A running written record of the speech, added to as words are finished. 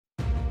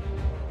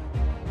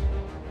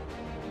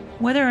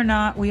Whether or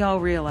not we all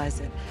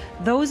realize it,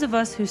 those of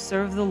us who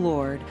serve the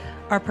Lord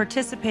are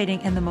participating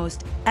in the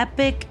most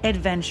epic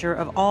adventure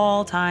of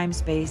all time,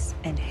 space,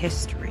 and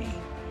history.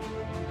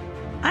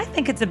 I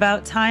think it's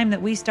about time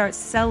that we start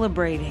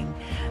celebrating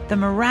the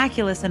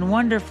miraculous and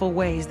wonderful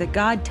ways that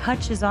God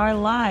touches our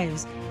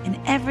lives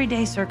in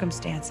everyday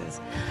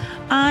circumstances.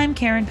 I'm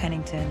Karen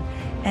Pennington,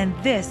 and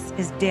this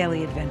is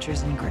Daily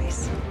Adventures in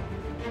Grace.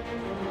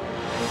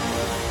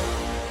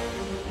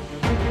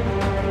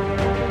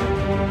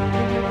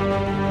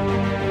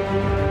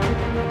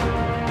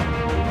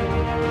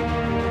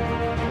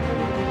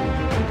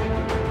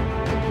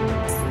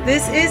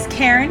 This is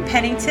Karen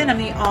Pennington. I'm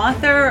the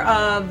author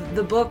of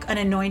the book, An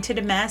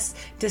Anointed Mess,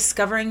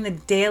 Discovering the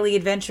Daily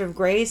Adventure of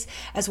Grace,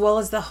 as well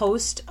as the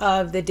host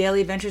of the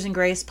Daily Adventures in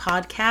Grace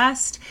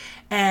podcast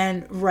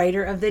and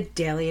writer of the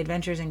Daily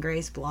Adventures in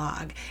Grace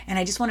blog. And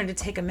I just wanted to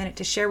take a minute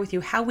to share with you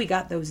how we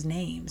got those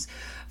names.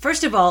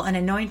 First of all, An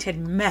Anointed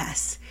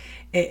Mess.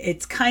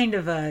 It's kind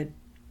of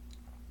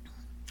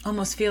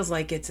almost feels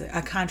like it's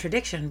a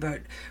contradiction,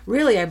 but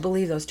really I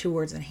believe those two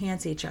words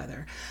enhance each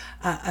other.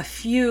 A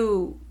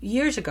few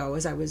years ago,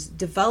 as I was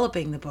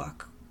developing the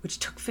book, which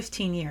took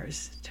 15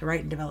 years to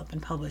write and develop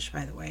and publish,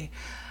 by the way,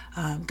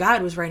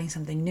 God was writing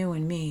something new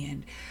in me,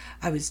 and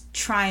I was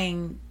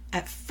trying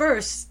at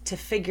first to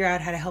figure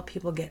out how to help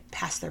people get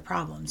past their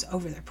problems,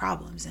 over their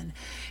problems. And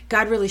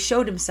God really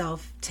showed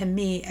himself to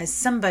me as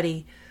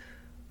somebody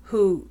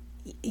who,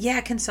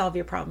 can solve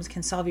your problems,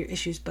 can solve your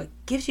issues, but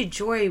gives you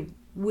joy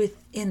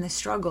within the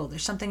struggle.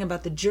 There's something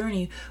about the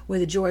journey where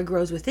the joy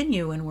grows within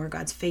you and where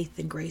God's faith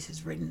and grace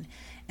is written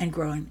and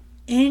growing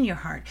in your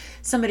heart.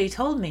 Somebody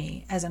told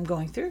me as I'm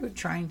going through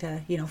trying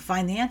to,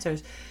 find the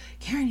answers,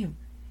 Karen, you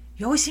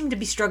always seem to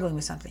be struggling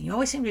with something. You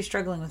always seem to be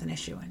struggling with an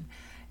issue.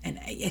 And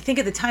I think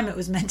at the time it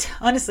was meant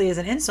honestly as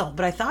an insult,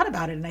 but I thought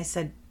about it and I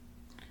said,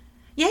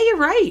 yeah, you're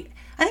right.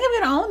 I think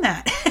I'm going to own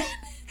that.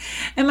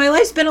 And my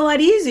life's been a lot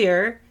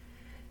easier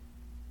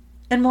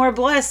and more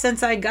blessed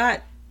since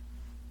I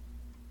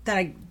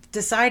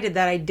decided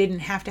that I didn't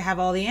have to have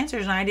all the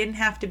answers and I didn't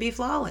have to be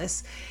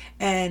flawless.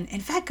 And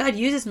in fact, God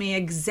uses me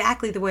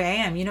exactly the way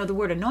I am. The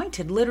word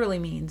anointed literally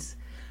means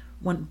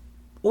when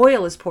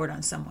oil is poured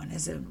on someone,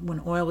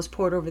 when oil was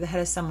poured over the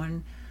head of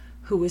someone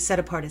who was set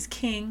apart as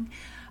king.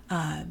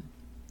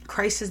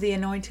 Christ is the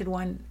anointed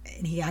one,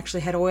 and he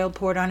actually had oil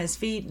poured on his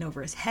feet and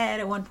over his head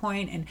at one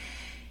point. And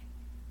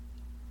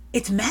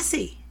it's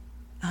messy.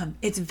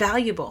 It's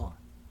valuable.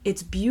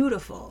 It's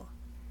beautiful.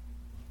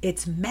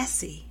 It's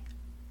messy.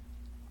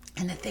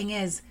 And the thing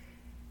is,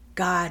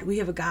 we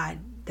have a God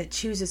that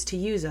chooses to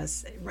use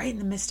us right in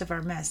the midst of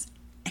our mess.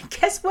 And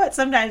guess what?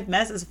 Sometimes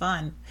mess is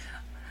fun.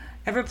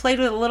 Ever played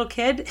with a little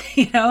kid?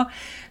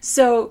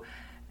 So,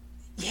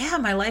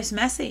 my life's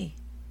messy.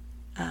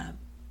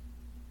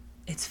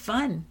 It's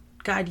fun.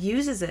 God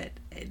uses it.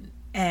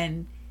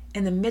 And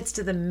in the midst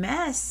of the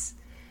mess,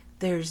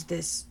 there's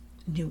this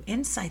new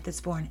insight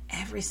that's born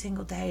every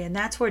single day. And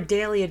that's where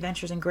Daily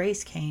Adventures in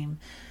Grace came.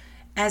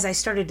 As I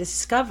started to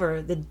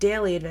discover the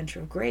daily adventure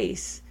of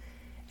grace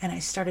and I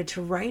started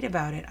to write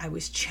about it, I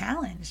was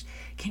challenged.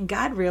 Can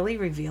God really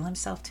reveal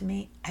himself to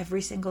me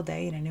every single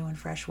day in a new and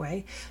fresh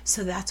way?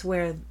 So that's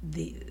where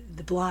the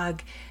blog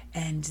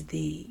and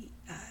the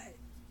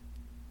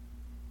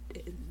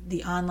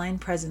online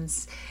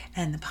presence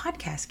and the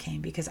podcast came,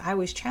 because I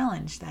was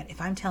challenged that if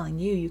I'm telling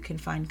you can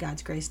find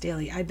God's grace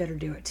daily, I better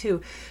do it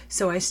too.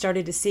 So I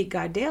started to seek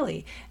God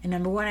daily. And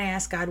number one, I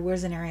asked God,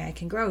 where's an area I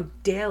can grow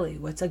daily?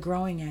 What's a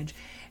growing edge?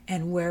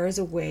 And where is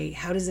a way?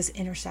 How does this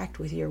intersect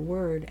with your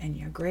word and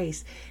your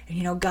grace?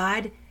 And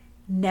God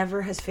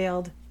never has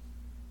failed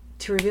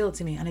to reveal it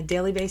to me on a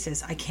daily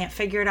basis. I can't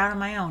figure it out on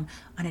my own.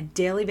 On a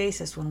daily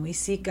basis, when we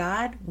seek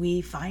God, we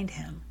find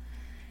him.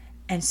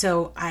 And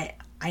so I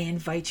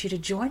invite you to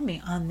join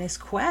me on this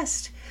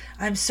quest.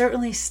 I'm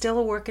certainly still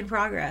a work in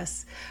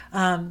progress.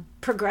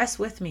 Progress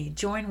with me,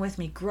 join with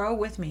me, grow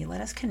with me.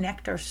 Let us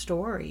connect our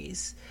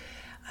stories.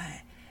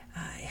 I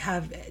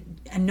have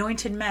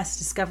Anointed Mess,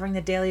 Discovering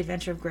the Daily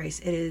Adventure of Grace.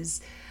 It is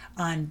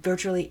on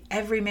virtually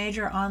every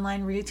major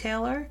online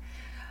retailer.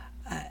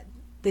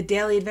 The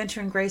Daily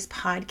Adventure in Grace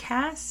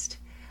podcast,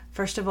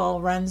 first of all,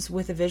 runs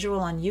with a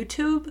visual on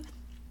YouTube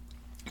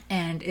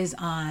and is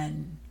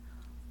on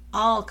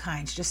all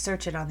kinds, just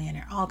search it on the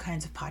internet, all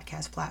kinds of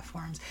podcast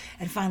platforms.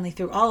 And finally,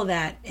 through all of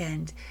that,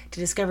 and to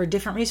discover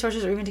different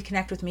resources or even to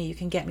connect with me, you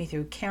can get me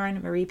through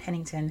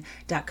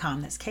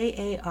KarenMariePennington.com. That's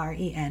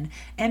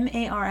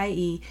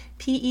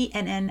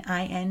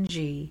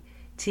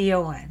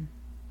KarenMariePennington.com.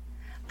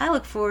 I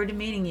look forward to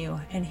meeting you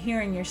and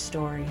hearing your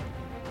story.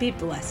 Be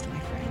blessed, my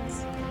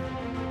friends.